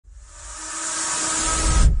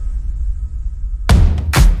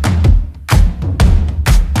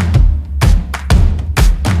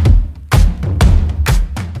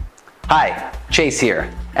Hi, Chase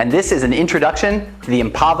here, and this is an introduction to the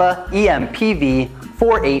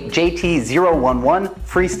Empava-48JT011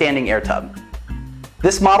 freestanding air tub.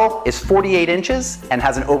 This model is 48 inches and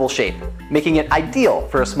has an oval shape, making it ideal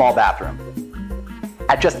for a small bathroom.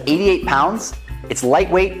 At just 88 pounds, it's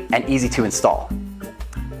lightweight and easy to install.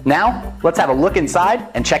 Now, let's have a look inside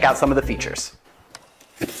and check out some of the features.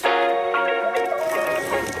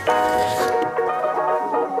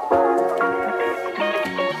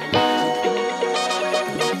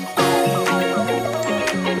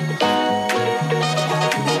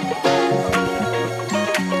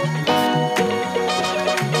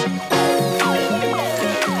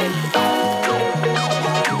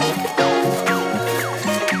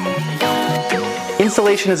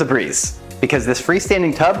 Installation is a breeze, because this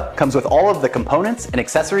freestanding tub comes with all of the components and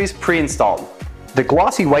accessories pre-installed. The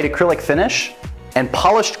glossy white acrylic finish and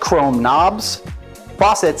polished chrome knobs,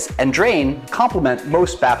 faucets, and drain complement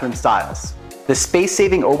most bathroom styles. The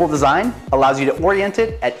space-saving oval design allows you to orient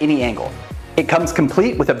it at any angle. It comes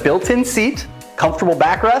complete with a built-in seat, comfortable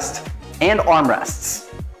backrest, and armrests.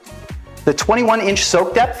 The 21-inch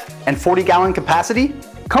soak depth and 40-gallon capacity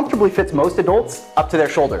comfortably fits most adults up to their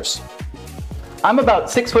shoulders. I'm about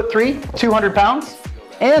 6'3", 200 pounds,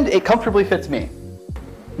 and it comfortably fits me.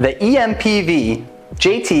 The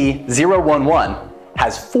Empava-JT011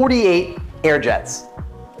 has 48 air jets.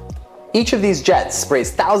 Each of these jets sprays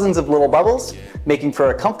thousands of little bubbles, making for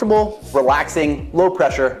a comfortable, relaxing,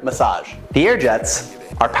 low-pressure massage. The air jets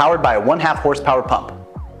are powered by a 1/2 horsepower pump.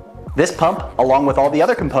 This pump, along with all the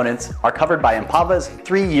other components, are covered by Empava's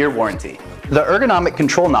 3-year warranty. The ergonomic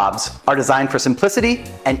control knobs are designed for simplicity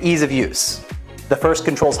and ease of use. The first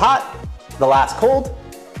controls hot, the last cold,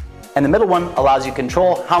 and the middle one allows you to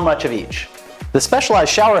control how much of each. The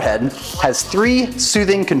specialized showerhead has 3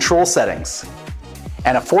 soothing control settings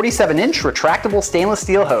and a 47-inch retractable stainless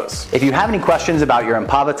steel hose. If you have any questions about your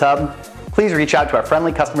Empava tub, please reach out to our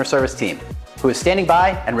friendly customer service team, who is standing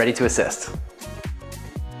by and ready to assist.